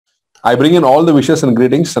I bring in all the wishes and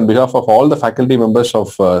greetings on behalf of all the faculty members of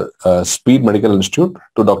Speed Medical Institute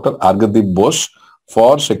to Dr. Arghadip Bose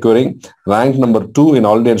for securing rank number 2 in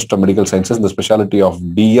All India Institute of Medical Sciences in the specialty of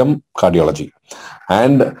DM Cardiology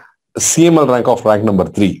and CML rank number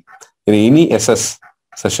 3 in INISS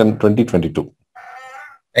session 2022.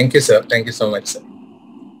 Thank you, sir. Thank you so much, sir.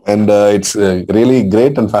 And it's really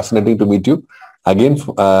great and fascinating to meet you again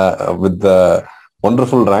with the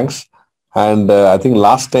wonderful ranks. And I think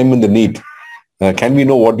last time in the NEET, can we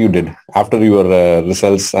know what you did after your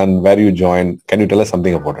results and where you joined? Can you tell us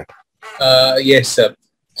something about it? Yes, sir.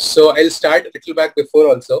 So I'll start a little back before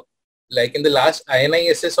also. Like in the last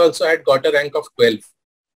INISS also, I had got a rank of 12,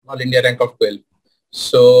 All India rank of 12.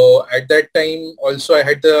 So at that time also, I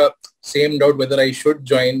had the same doubt whether I should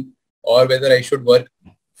join or whether I should work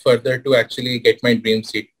further to actually get my dream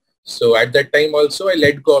seat. So at that time also, I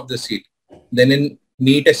let go of the seat. Then in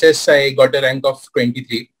NEET SS, I got a rank of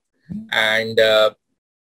 23. And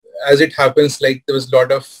as it happens, like there was a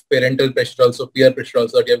lot of parental pressure also, peer pressure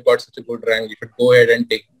also, that you have got such a good rank, you should go ahead and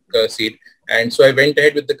take a seat. And so I went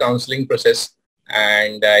ahead with the counseling process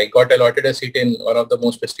and I got allotted a seat in one of the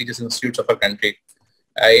most prestigious institutes of our country.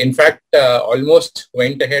 I, in fact, almost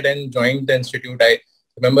went ahead and joined the institute. I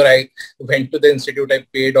remember I went to the institute, I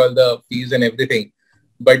paid all the fees and everything.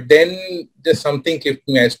 But then just something clicked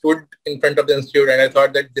me. I stood in front of the institute and I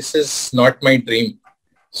thought that this is not my dream.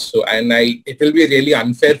 So, and it will be really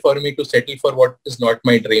unfair for me to settle for what is not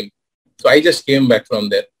my dream. So I just came back from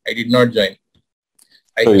there. I did not join.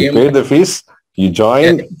 So you paid the fees, you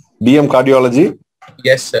joined DM Cardiology.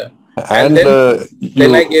 Yes, sir. And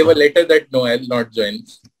then I gave a letter that no, I'll not join.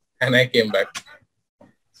 And I came back.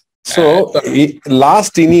 So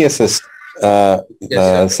last INISS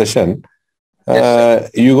session,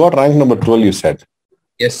 you got rank number 12, you said.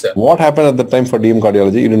 Yes, sir. What happened at the time for DM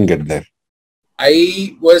Cardiology? You didn't get there.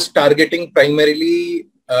 I was targeting primarily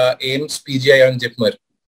AIMS PGI on JIPMER.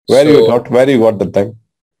 Where you got that time?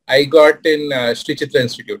 I got in Sri Chitra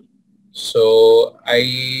Institute. So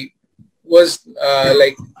I was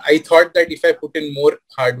I thought that if I put in more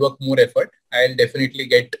hard work, more effort, I'll definitely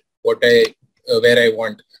get where I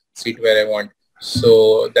want, seat where I want.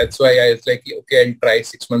 So that's why I was like, okay, I'll try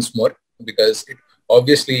 6 months more because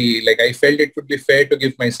obviously, like I felt it would be fair to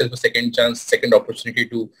give myself a second chance, second opportunity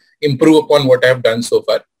to improve upon what I have done so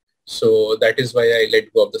far. So that is why I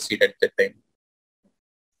let go of the seat at that time.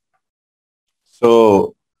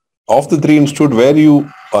 So of the 3 institutes, where you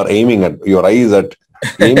are aiming at, your eyes at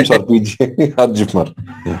AIMS or PGI or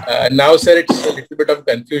JIPMER? Now, sir, it's a little bit of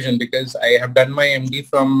confusion because I have done my MD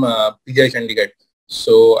from PGI Chandigarh.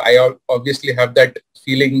 So I obviously have that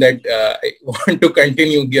feeling that I want to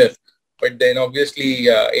continue here. But then obviously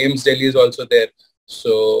AIMS Delhi is also there.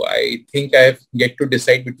 So I think I have yet to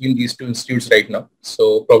decide between these 2 institutes right now.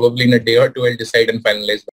 So probably in a day or 2, I'll decide and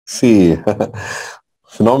finalize. See,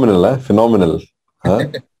 phenomenal, phenomenal. Huh?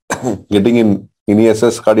 Getting in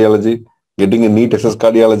INISS Cardiology, getting in NEET SS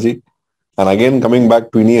Cardiology, and again coming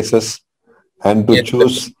back to INISS and to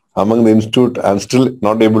choose among the institute and still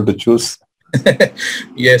not able to choose.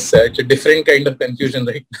 Yes, sir. It's a different kind of confusion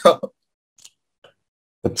right now.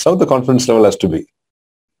 That's how the confidence level has to be.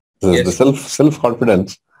 The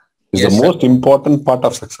self-confidence is the most important part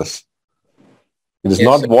of success. It is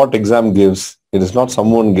not what exam gives. It is not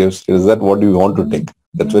someone gives. It is that what you want to take.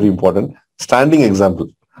 That's very important. Standing example.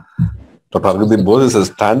 Dr. Arghadip Bose is a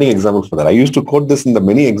standing example for that. I used to quote this in the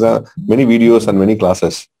many videos and many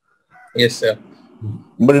classes. Yes, sir.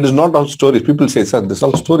 But it is not all stories. People say, sir, this is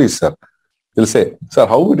all stories, sir. They'll say, sir,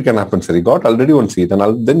 how it can happen, sir? He got already one seat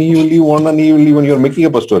and then he will leave one and he will leave when you're making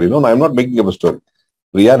up a story. No, I'm not making up a story.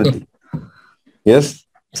 Reality. Yes,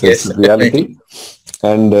 it's reality.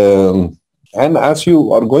 And as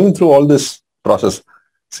you are going through all this process,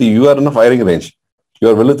 see, you are in a firing range. You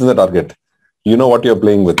are well within the target. You know what you're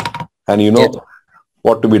playing with and you know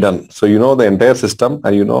what to be done. So you know the entire system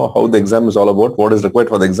and you know how the exam is all about, what is required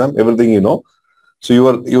for the exam, everything you know. So you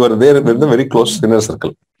are there with a very close inner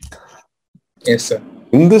circle. Yes, sir.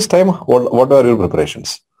 In this time, what are your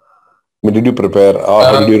preparations? I mean, did you prepare or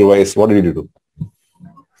how did you revise? What did you do?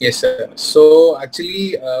 Yes, sir. So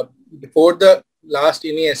actually, before the last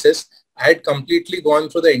INISS, I had completely gone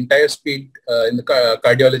through the entire speed in the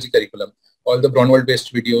cardiology curriculum, all the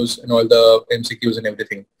Brownwald-based videos and all the MCQs and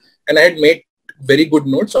everything. And I had made very good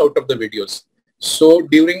notes out of the videos. So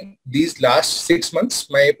during these last 6 months,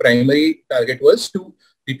 my primary target was to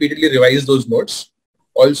repeatedly revise those notes.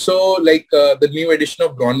 Also, like the new edition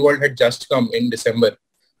of Brownwald had just come in December.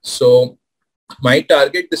 So my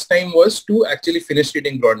target this time was to actually finish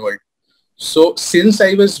reading Brownwald. So since I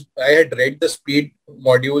had read the speed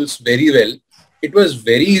modules very well, it was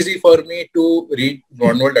very easy for me to read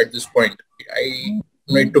Braunwald at this point.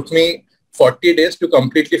 It took me 40 days to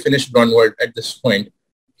completely finish Braunwald at this point.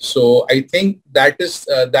 So I think that is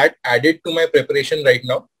that added to my preparation right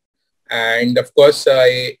now. And of course,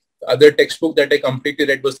 other textbook that I completely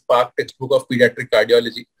read was Park textbook of pediatric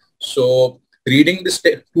cardiology. So reading these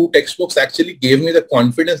two textbooks actually gave me the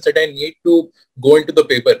confidence that I need to go into the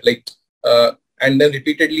paper. And then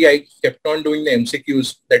repeatedly, I kept on doing the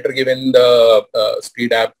MCQs that are given in the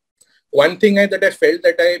speed app. One thing that I felt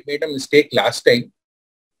that I made a mistake last time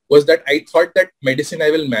was that I thought that medicine I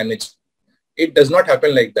will manage. It does not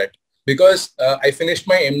happen like that, because I finished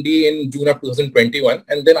my MD in June of 2021,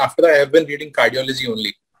 and then after that I have been reading cardiology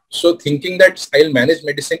only. So thinking that I'll manage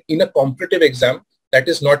medicine in a competitive exam, that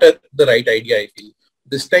is not the right idea, I feel.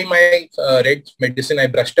 This time I read medicine, I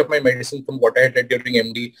brushed up my medicine from what I had read during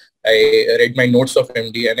MD. I read my notes of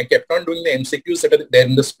MD, and I kept on doing the MCQs that are there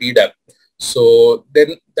in the speed app. So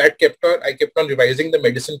then that I kept on revising the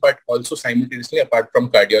medicine part also simultaneously apart from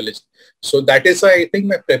cardiology. So that is why I think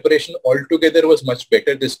my preparation altogether was much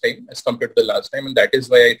better this time as compared to the last time. And that is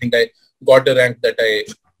why I think I got the rank that I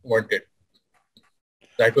wanted.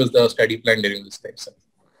 That was the study plan during this time, sir.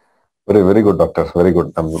 Very, very good, doctor. Very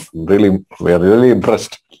good. We are really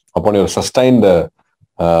impressed upon your sustained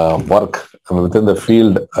work within the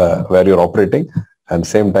field where you're operating, and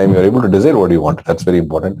same time you're able to decide what you want. That's very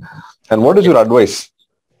important. And what is your advice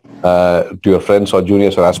to your friends or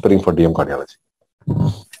juniors who are aspiring for DM cardiology?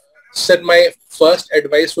 Sir, my first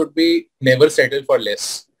advice would be never settle for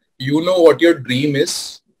less. You know what your dream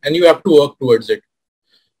is, and you have to work towards it.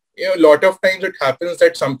 A lot of times it happens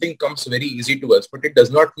that something comes very easy to us, but it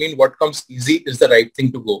does not mean what comes easy is the right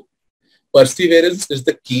thing to go. Perseverance is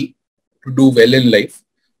the key to do well in life.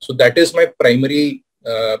 So that is my primary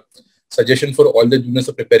suggestion for all the juniors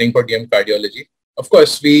who are preparing for DM cardiology. Of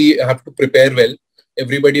course, we have to prepare well.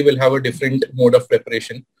 Everybody will have a different mode of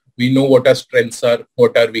preparation. We know what our strengths are,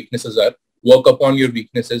 what our weaknesses are. Work upon your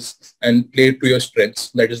weaknesses and play to your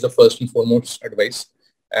strengths. That is the first and foremost advice.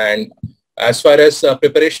 And as far as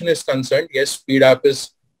preparation is concerned, yes, speed app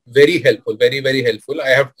is very helpful, very, very helpful. I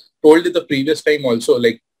have told it the previous time also,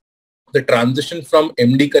 like the transition from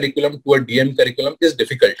MD curriculum to a DM curriculum is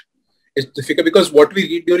difficult. It's difficult because what we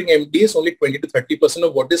read during MD is only 20 to 30%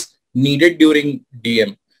 of what is needed during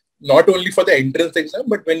DM. Not only for the entrance exam,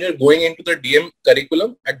 but when you're going into the DM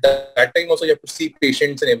curriculum, at that time also you have to see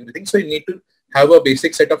patients and everything. So you need to have a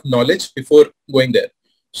basic set of knowledge before going there.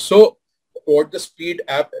 So what the speed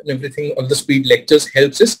app and everything, all the speed lectures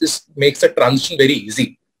helps is makes the transition very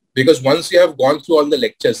easy. Because once you have gone through all the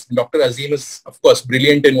lectures, Dr. Azim is, of course,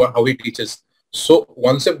 brilliant in how he teaches. So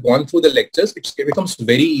once you've gone through the lectures, it becomes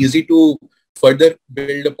very easy to further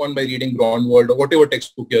build upon by reading Braunwald or whatever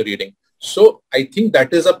textbook you're reading. So I think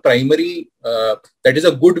that is a primary, that is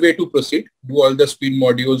a good way to proceed. Do all the speed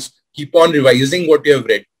modules, keep on revising what you have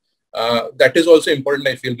read. That is also important,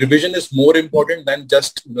 I feel. Revision is more important than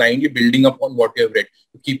just blindly building upon what you have read.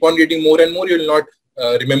 You keep on reading more and more, you will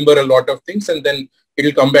not remember a lot of things, and then it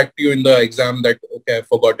will come back to you in the exam that, okay, I've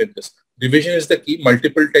forgotten this. Revision is the key.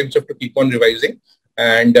 Multiple times you have to keep on revising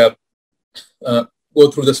and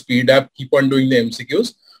go through the speed app, keep on doing the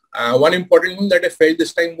MCQs. One important thing that I felt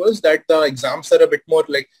this time was that the exams are a bit more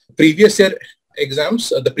like previous year exams.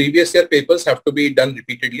 The previous year papers have to be done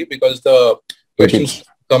repeatedly because the questions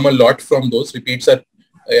come a lot from those. Repeats are,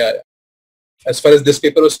 as far as this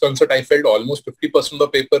paper was concerned, I felt almost 50% of the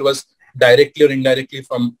paper was directly or indirectly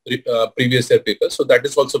from previous year papers. So that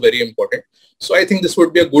is also very important. So I think this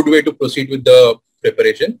would be a good way to proceed with the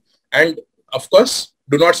preparation. And of course,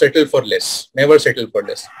 do not settle for less. Never settle for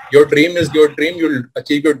less. Your dream is your dream. You'll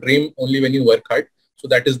achieve your dream only when you work hard. So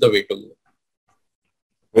that is the way to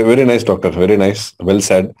go. Very nice, doctor. Very nice. Well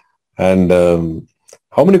said. And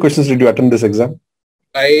how many questions did you attend this exam?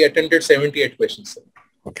 I attended 78 questions, sir.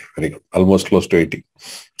 Okay, very good. Almost close to 80.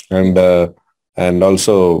 And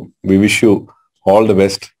also, we wish you all the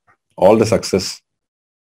best, all the success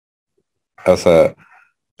as a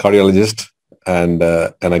cardiologist and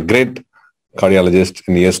a great cardiologist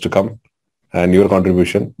in years to come. And your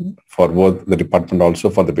contribution for both the department, also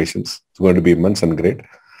for the patients, it's going to be immense and great.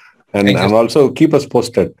 And also keep us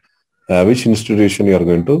posted which institution you are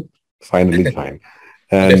going to finally join.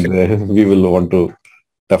 And we will want to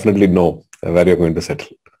definitely know where you're going to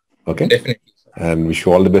settle. Okay? Definitely. And wish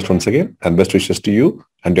you all the best once again, and best wishes to you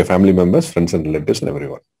and your family members, friends and relatives and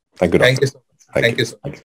everyone. Thank you, doctor. Thank you so much. Thank you so much.